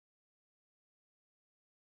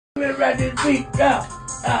right this beat, yeah.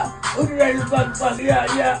 Hoochie ready to motherfucker, yeah.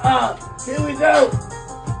 Here we go.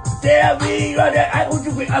 Tell me, okay,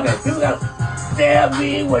 here we go. Tell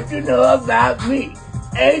me what you know about me.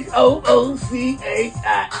 Hoochie.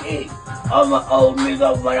 I'm an old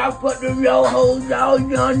nigga, but I put them yo hoes out.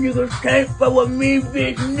 Young niggas can't fuck with me,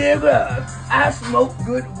 bitch nigga. I smoke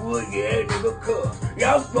good wood, yeah, nigga, cuz.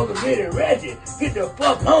 Y'all smoking little ratchet. Get the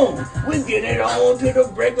fuck home. We get it on to the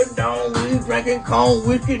break of dawn. We drinking cone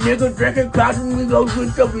whiskey, nigga, drinking cotton. We go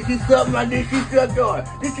switch up and she suck my dick, she suck yours.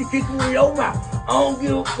 This shit kick me in your mouth. I don't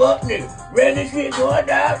give a fuck, nigga. Ready shit going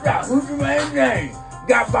down, Hoochie Mane James.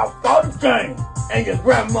 Got about 40 things. And your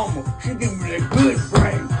grandmama, she give me that good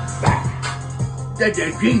brain. Bye. That's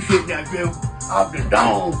that G shit that there off the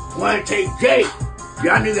dome. Wanna take J.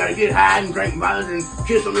 Y'all niggas gotta get high and drink bottles and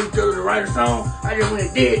kiss on each other to write a song. I just went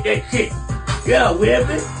and did that shit. Yeah,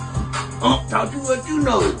 Webby. Talk to what you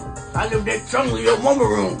know. I live that song in your mama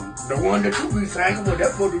room. The one that you be singing, but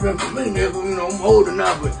that's supposed to be for me, nigga. You know, I'm old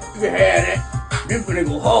enough, but you can have that. This finna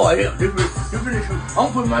go hard here.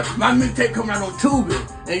 I'm putting my mixtape coming out on Tubi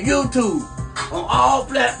and YouTube. On all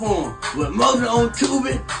platforms, but mostly on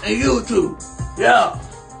Tubi and YouTube. Yeah,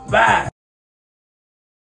 bye.